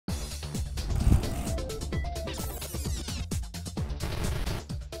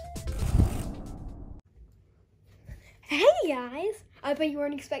Hey guys! I bet you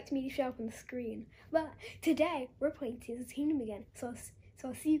weren't expecting me to show up on the screen, but today we're playing Tears of the Kingdom again, so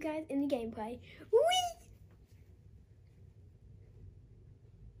I'll see you guys in the gameplay. Whee!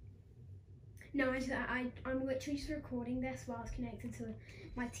 No, I'm literally just recording this while it's connected to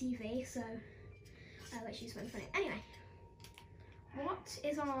my TV, so I literally just went for it. Anyway, what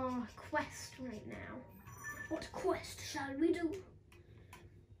is our quest right now? What quest shall we do?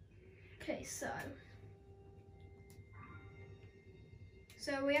 Okay, so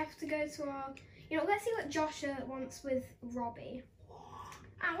we have to go to our, let's see what Joshua wants with Robbie.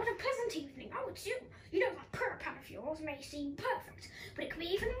 Ah, what a pleasant evening. Oh, it's you. You know that purr pad of yours may seem perfect, but it could be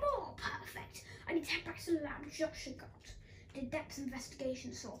even more perfect. I need to head back to the lab Joshua got. Did depth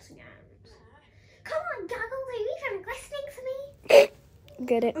investigation sorting out. Come on, Goggle, are you even listening to me?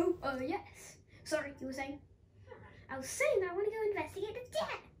 Get it. Oh, yes. Sorry, you were saying? I was saying that I want to go investigate the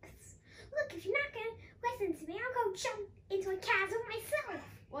depths. Look, if you're not going to listen to me, I'll go jump into a chasm myself.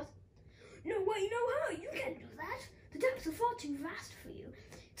 What? No way, no how. You can't do that. The depths are far too vast for you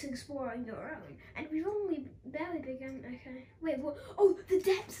to explore on your own, and we've only barely begun. Okay. Wait, what? Oh, the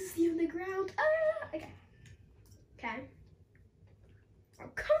depths is the underground. Ah, okay. Okay. Oh,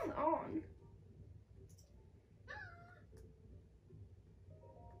 come on.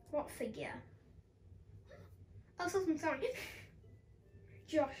 What figure? Oh, so I'm sorry.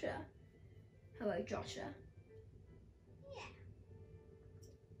 Joshua. Hello, Joshua.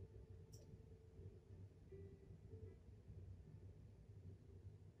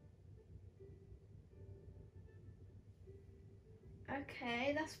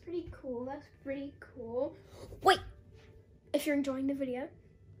 Okay, that's pretty cool. That's pretty cool. Wait! If you're enjoying the video,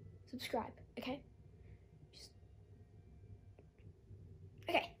 subscribe, okay?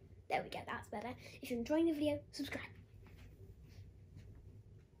 Okay, there we go, that's better. If you're enjoying the video, subscribe.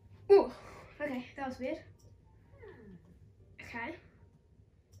 Oh, okay, that was weird. Okay.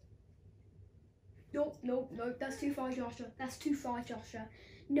 Nope, that's too far, Joshua. That's too far, Joshua.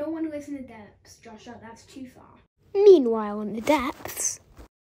 No one lives in the depths, Joshua. That's too far. Meanwhile, in the depths.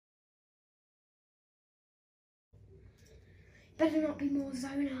 Better not be more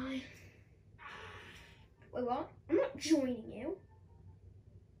Zonai. Wait, what? I'm not joining you.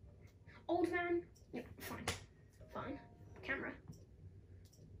 Old man? Yep, fine. Fine. Camera.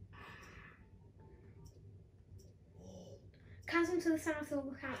 Chasm to the south or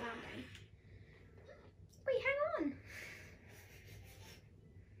Lookout Landing. Wait, hang on.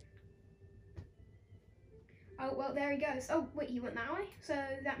 Oh, well, there he goes. Oh, wait, he went that way? So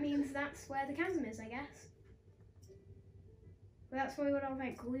that means that's where the chasm is, I guess. Well, that's probably what all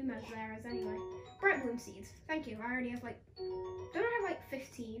that Gloomer's there is anyway. Bright Bloom Seeds. Thank you. I already have don't I have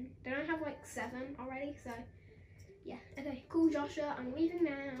 15? Don't I have 7 already? So, yeah. Okay, cool, Joshua. I'm leaving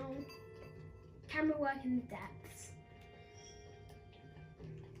now. Camera work in the depths.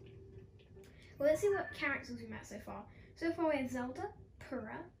 Well, let's see what characters we met so far. So far we have Zelda,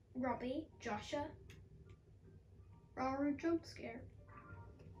 Purah, Robbie, Joshua, Raru jump scare.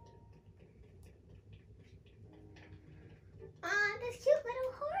 Ah, there's cute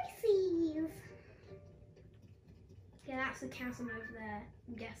little horsies. Yeah, that's the chasm over there,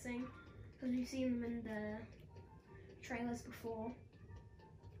 I'm guessing. Because we've seen them in the trailers before.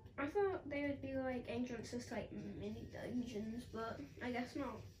 I thought they would be entrances to mini dungeons, but I guess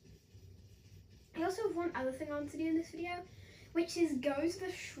not. I also have one other thing I want to do in this video, which is go to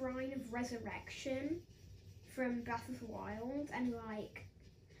the Shrine of Resurrection from Breath of the Wild and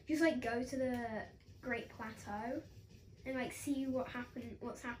just go to the Great Plateau and see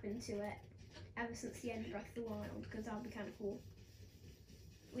what's happened to it ever since the end of Breath of the Wild, because that would be kind of cool.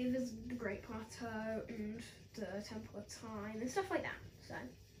 We visit the Great Plateau and the Temple of Time and stuff like that. So,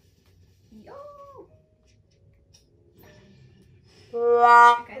 yo.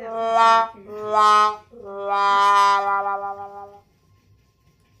 Okay,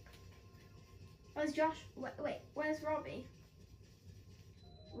 where's Josh? Wait, where's Robbie?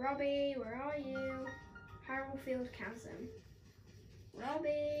 Robbie, where are you? Harrowfield Chasm.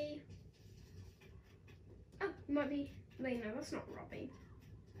 Robbie. Oh, might be. Wait, no, that's not Robbie.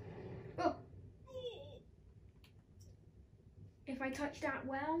 Oh. If I touch that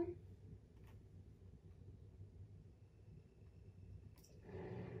well.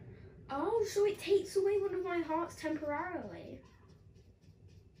 Oh, so it takes away one of my hearts temporarily.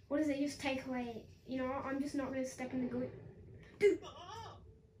 What does it just take away? You know what? I'm just not going to step in the glue. Dude!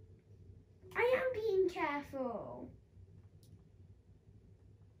 I am being careful.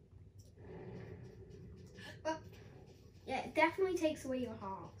 Well, yeah, it definitely takes away your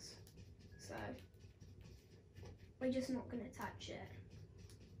hearts. So, we're just not going to touch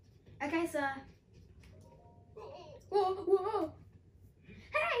it. Okay, sir. Whoa, whoa.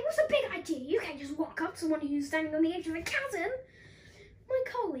 Hey, what's a big idea? You can't just walk up to someone who's standing on the edge of a chasm. My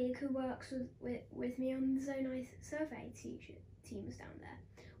colleague who works with me on the Zone I survey team is down there.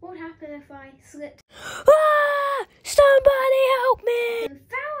 What would happen if I slipped? Ah! Somebody help me! And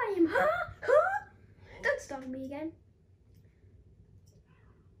fell him, huh? Huh? Don't startle me again.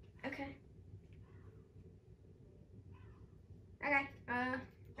 Okay.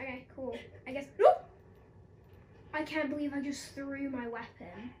 Okay, cool. I guess. No! I can't believe I just threw my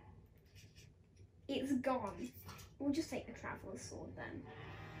weapon. It's gone. We'll just take the Traveler's Sword then.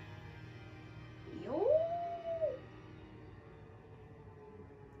 Yo!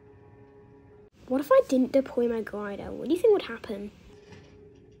 What if I didn't deploy my glider? What do you think would happen?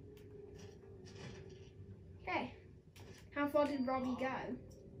 Okay. How far did Robbie go?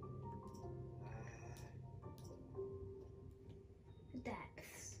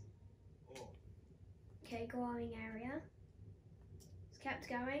 Depths. Okay, glowing area. It's kept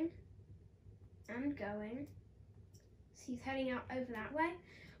going. And going. So he's heading out over that way.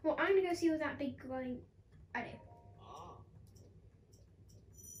 Well, I'm gonna go see what that big glowing. I do.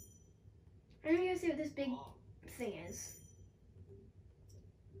 I'm gonna go see what this big thing is.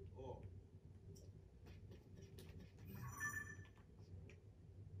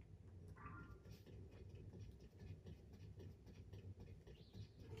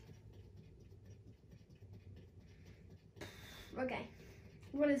 Okay,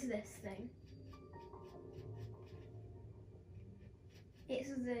 what is this thing? It's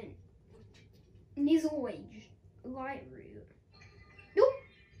the Nizoid light root. Nope.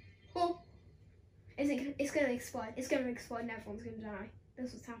 Oh. It's gonna explode. It's gonna explode and everyone's gonna die.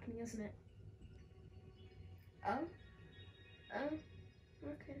 That's what's happening, isn't it? Oh. Oh.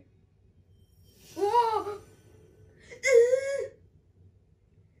 Okay. Whoa!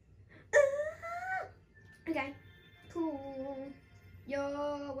 Okay. Cool.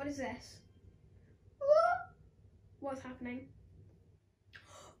 Yo, what is this? What's happening?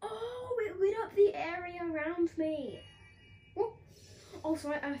 Oh, it lit up the area around me. Whoop.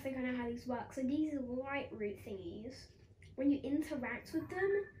 Also, I think I know how these work. So these light root thingies, when you interact with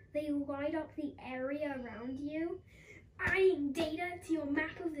them, they light up the area around you, adding data to your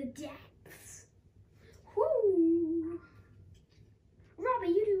map of the depths. Whoo!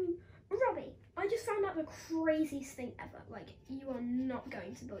 Robbie, I just found out the craziest thing ever. Like, you are not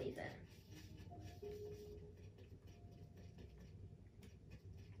going to believe it.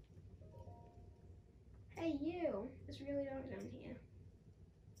 Hey you, it's really dark down here.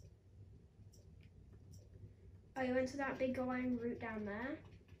 Oh, you went to that big glowing route down there?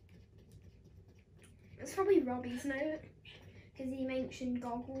 It's probably Robbie's note, because he mentioned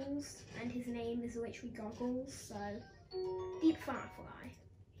goggles, and his name is literally Goggles, so Deep Firefly.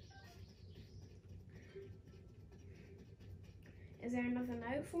 Is there another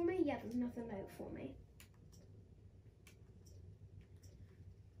note for me? Yeah, there's another note for me.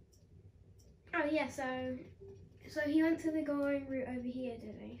 Oh yeah, so he went to the glowing route over here,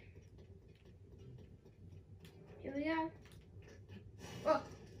 did he? Here we go. Oh,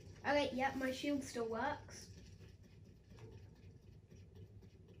 okay, yep, my shield still works.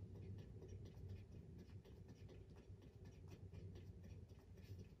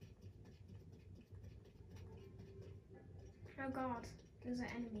 Oh god, those are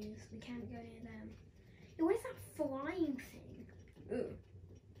enemies. We can't go near them. Yo, what is that flying thing? Ooh.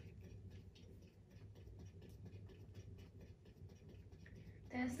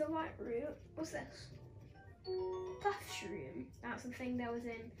 There's the light route. What's this? Puff Shroom. That's the thing that was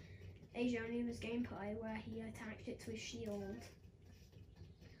in Asionuma's gameplay where he attached it to his shield.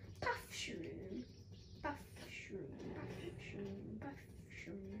 Puff Shroom. Puff Shroom. Puff Shroom. Puff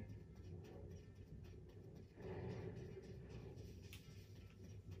Shroom.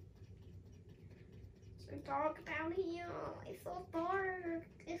 So dark down here. It's so dark.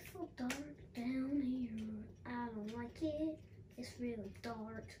 It's so dark down here. I don't like it. It's really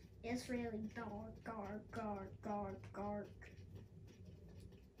dark. It's really dark. Dark.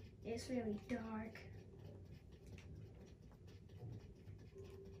 It's really dark.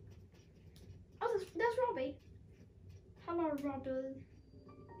 Oh, there's Robbie. Hello, Robbie.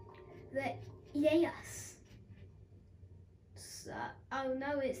 Yes. Oh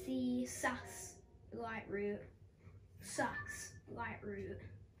no, it's the sus light route. Sus light route.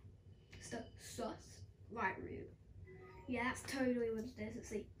 It's the sus light route. Yeah, that's totally what it is. It's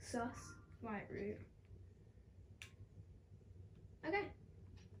the sus light route. Okay.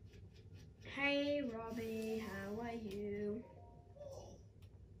 Hey Robbie, how are you?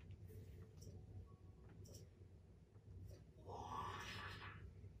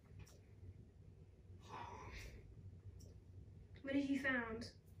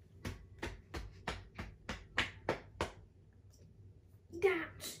 found.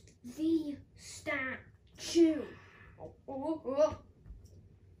 That's the statue. Oh, oh, oh.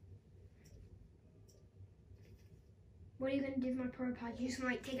 What are you going to do with my ProPad? You just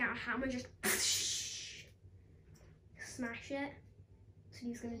like take out a hammer and just smash it? So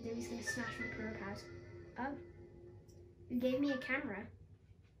he's going to do, he's going to smash my ProPad. Oh. You gave me a camera.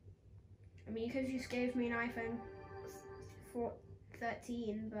 I mean, you could have just gave me an iPhone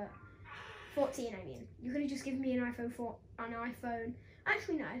 13, but 14 I mean. You could have just given me an iPhone.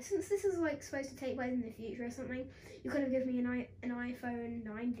 Actually no, since this is like supposed to take place in the future or something, you could have given me an iPhone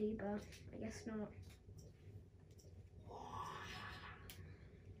 90, but I guess not.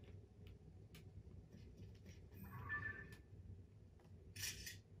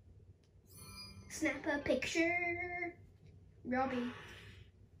 Snap a picture, Robbie.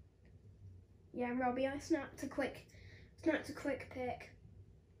 Yeah, Robbie, I snapped a quick pic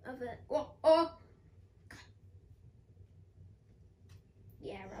of it. Oh.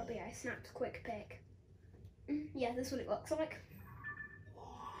 Yeah, Robbie, I snapped a quick pic. Yeah, this is what it looks like.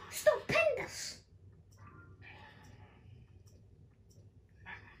 Stupendous!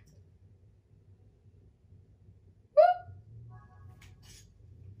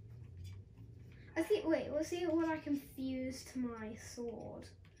 Let's see what I can fuse to my sword.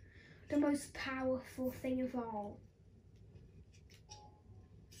 The most powerful thing of all.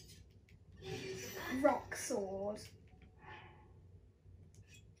 Rock sword.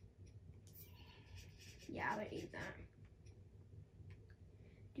 Yeah, I don't need that.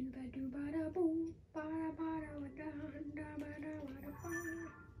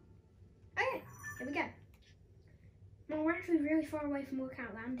 Okay, here we go. Well, we're actually really far away from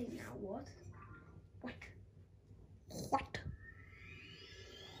Lookout Landing now. What?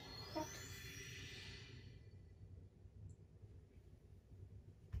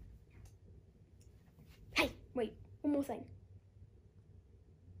 Hey, wait, one more thing.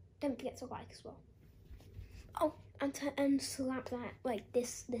 Don't forget to like as well. Oh, and slap that, like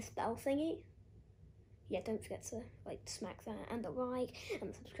this bell thingy. Yeah, don't forget to like smack that and the like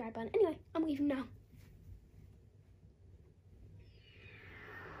and the subscribe button. Anyway, I'm leaving now.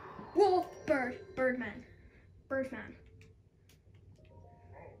 Whoa, Birdman.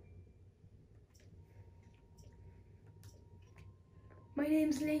 My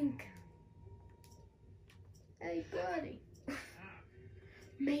name's Link. Hey, buddy.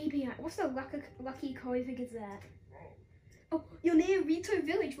 Maybe what's the lucky Koiva Gazette? Oh, you're near Rito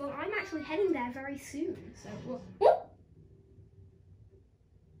Village. Well, I'm actually heading there very soon. So, whoa.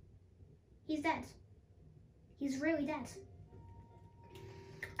 He's dead. He's really dead.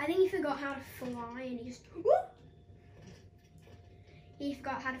 I think he forgot how to fly and he just, whoa. He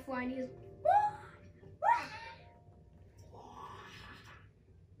forgot how to fly and he just, whoa.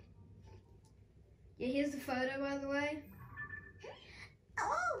 Yeah, here's the photo, by the way.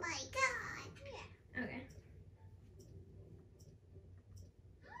 Oh my god. Okay.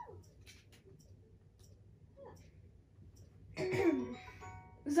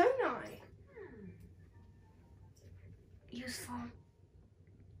 Zonai. Useful.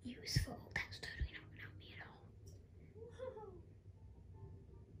 That's totally not gonna help me at all.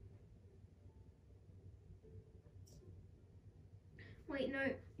 Wait, no,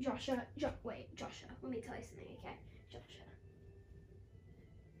 Joshua. Joshua. Let me tell you something, okay? Joshua.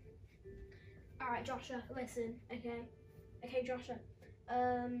 Alright, Joshua, listen, okay? Okay, Joshua.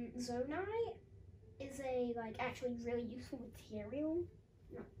 Zonai is a, like, actually really useful material.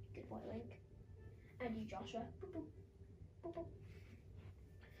 No, good boy, Link. And you, Joshua. Boop, boop. Boop, boop.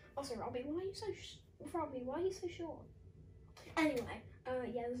 Also, Robbie, why are you so short? Anyway,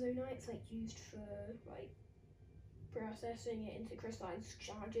 yeah, the Zonite's, like, used for, like, processing it into crystalline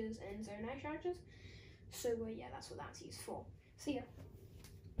charges and Zonite charges. So, yeah, that's what that's used for. See ya.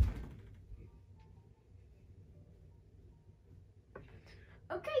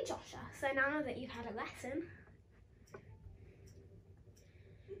 Okay, Joshua, so now that you've had a lesson,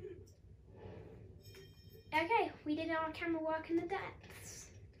 okay, we did our camera work in the depths.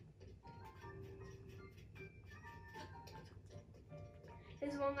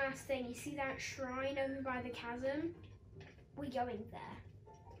 There's one last thing. You see that shrine over by the chasm? We're going there.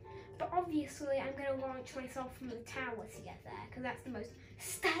 But obviously, I'm going to launch myself from the tower to get there, because that's the most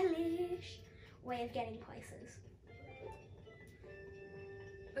stylish way of getting places.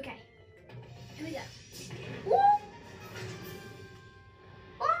 Okay, here we go. Woo!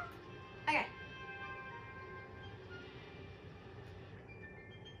 Woo! Okay.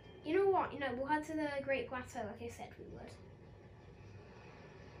 You know what? We'll head to the Great Plateau like I said we would.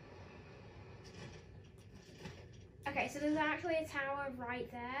 Okay, so there's actually a tower right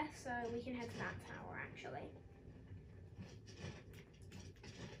there, so we can head to that tower actually.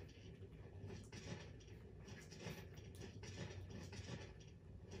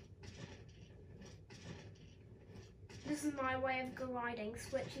 This is my way of gliding,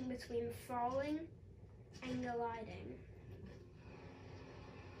 switching between falling and gliding.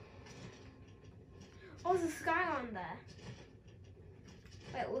 Oh, there's a sky island there.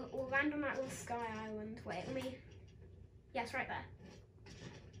 Wait, we'll land on that little sky island. Wait, let me... Yes, right there.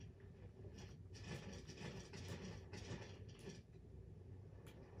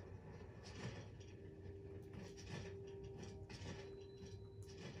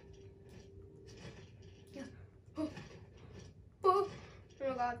 Yeah. Oh. Oh. Oh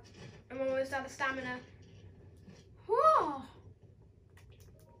my god. I'm almost out of stamina. Whoa!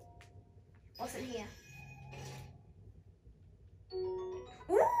 What's in here?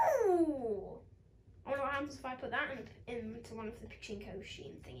 Ooh! I wonder what happens if I put that into one of the pachinko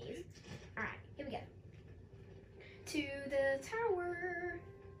machine thingies. Alright, here we go. To the tower.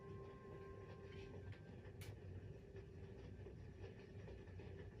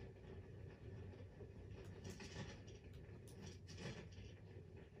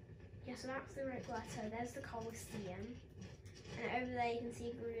 Yeah, so that's the Grotto. There's the Colosseum. And over there you can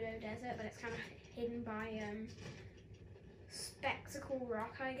see Gerudo Desert, but it's kind of hidden by Spectacle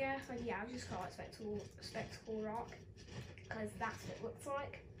Rock, I guess. Like, yeah, I'll just call it Spectacle Rock, because that's what it looks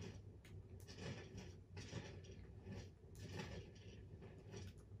like.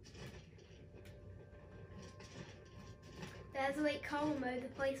 There's Lake Como, the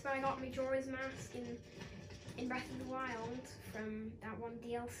place where I got Majora's Mask in Breath of the Wild from that one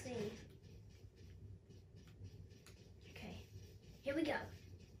DLC. Okay, here we go.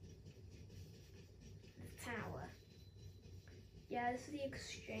 The tower. Yeah, this is the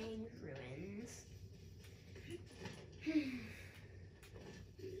Exchange Ruins.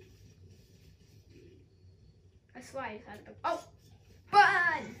 I swear I just had to... Oh!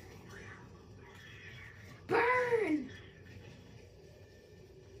 Burn! Burn!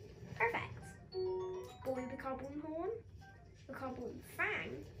 Perfect. Boy, the Cobbling Horn, the Cobbling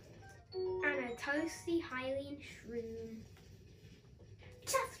Fang, and a toasty Hylian Shroom.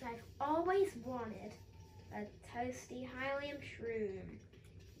 Just what I've always wanted. A toasty Hylian Shroom.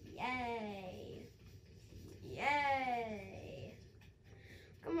 Yay. Yay.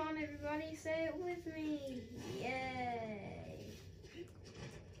 Come on everybody, say it with me. Yay.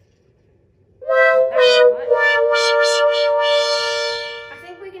 I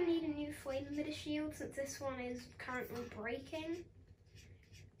think we're going to need a new flame emitter shield since this one is currently breaking.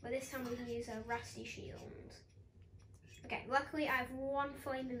 But this time we can use a rusty shield. Okay, luckily I have one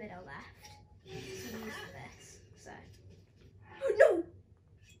flame emitter left to use for this. So, no!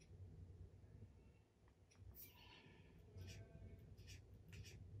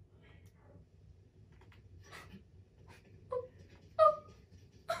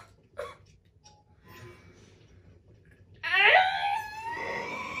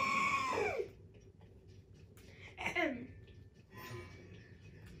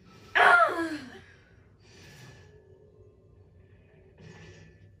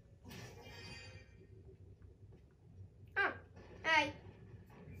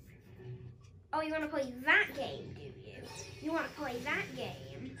 Oh, you want to play that game, do you? You want to play that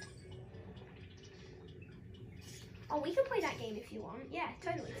game? Oh, we can play that game if you want. Yeah,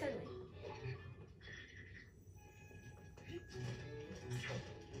 totally, totally.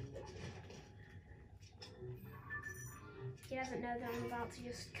 He doesn't know that I'm about to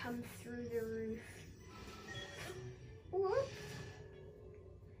just come through the roof. Whoop.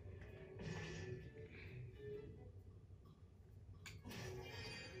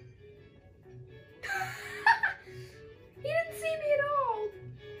 He didn't see me at all.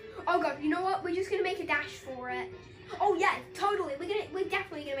 Oh god, you know what? We're just gonna make a dash for it. Oh yeah, totally. We're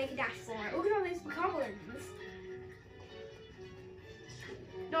definitely gonna make a dash for it. Look at all those goblins.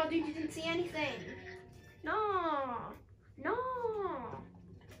 No, dude, you didn't see anything. No. No.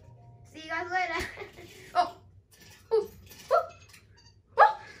 See you guys later. Oh. Ooh. Ooh.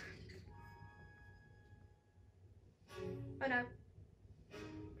 Oh. Oh no.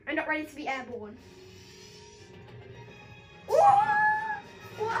 I'm not ready to be airborne.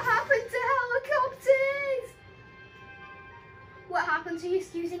 What happened to helicopters? What happened to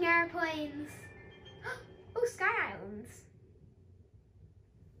just using airplanes? Oh, Sky Islands.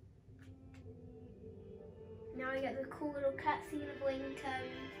 Now we get the cool little cutscene of Link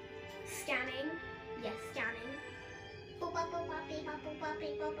scanning. Yes, scanning.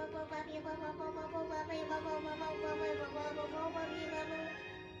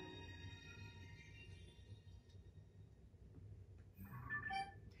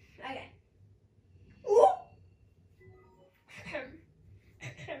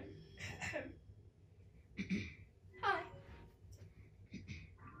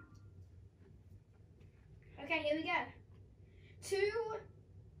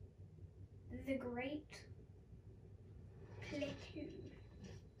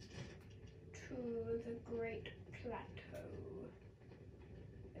 the Great Plateau.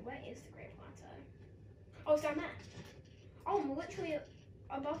 Wait, where is the Great Plateau? Oh, it's down there. Oh, we're literally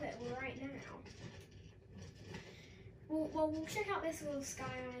above it right now. We'll check out this little sky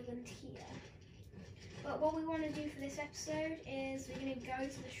island here. But what we want to do for this episode is we're going to go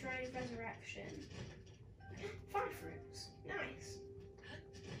to the Shrine of Resurrection. Fire fruits. Nice.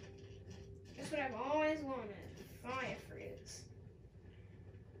 That's what I've always wanted. Fire fruits.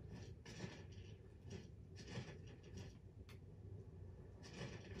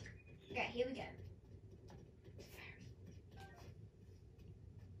 Okay, here we go.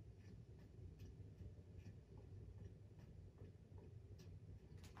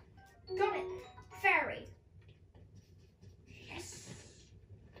 Got it. Fairy. Yes.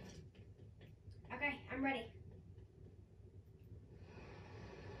 Okay, I'm ready.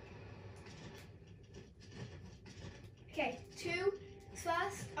 Okay,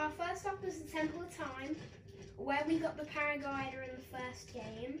 our first stop was the Temple of Time, where we got the paraglider in the first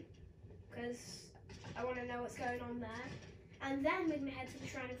game, because I want to know what's going on there. And then we're going to head to the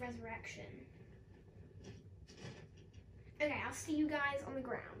Shrine of Resurrection. Okay, I'll see you guys on the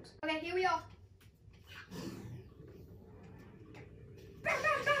ground. Okay, here we are. Bam,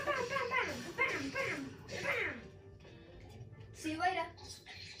 bam, bam, bam, bam, bam, bam, bam, bam. See you later.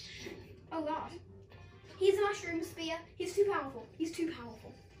 Oh God. He's a mushroom spear. He's too powerful. He's too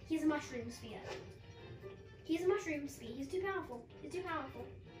powerful. He's a mushroom spear. He's a mushroom spear. He's too powerful. He's too powerful.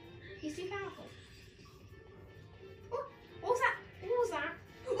 He's too powerful. Oh, what was that? What was that?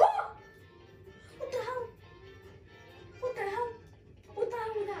 Oh! What the hell? What the hell? What the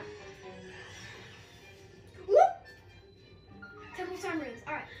hell was that? Whoop! Temple of Time ruins.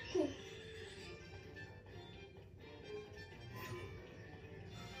 Alright, cool.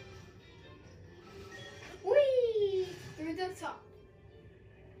 Whee! Through the top.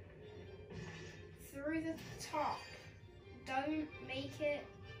 Through the top. Don't make it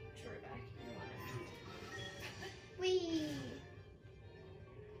true back. Whee!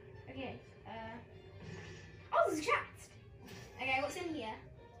 Okay, oh, there's a chest! Okay, what's in here?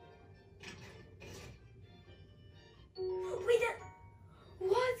 Wait,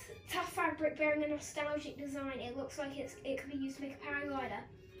 what? Tough fabric bearing a nostalgic design. It looks like it could be used to make a paraglider.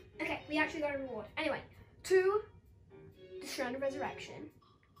 Okay, we actually got a reward. Anyway, to the Shrine of Resurrection.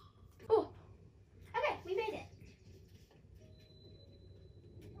 Oh, okay, we made it.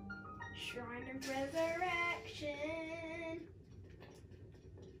 Shrine of Resurrection.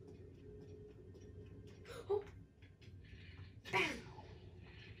 Oh, bam.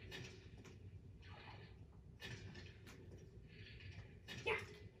 Yeah,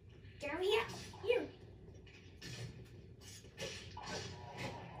 go here, you.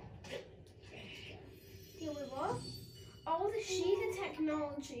 Here we go. All the sheeted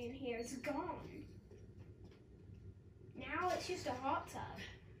technology in here is gone. Now it's just a hot tub.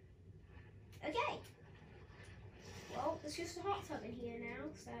 Okay. Well, it's just a hot tub in here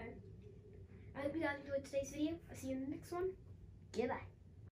now, so I hope you guys enjoyed today's video. I'll see you in the next one. Goodbye.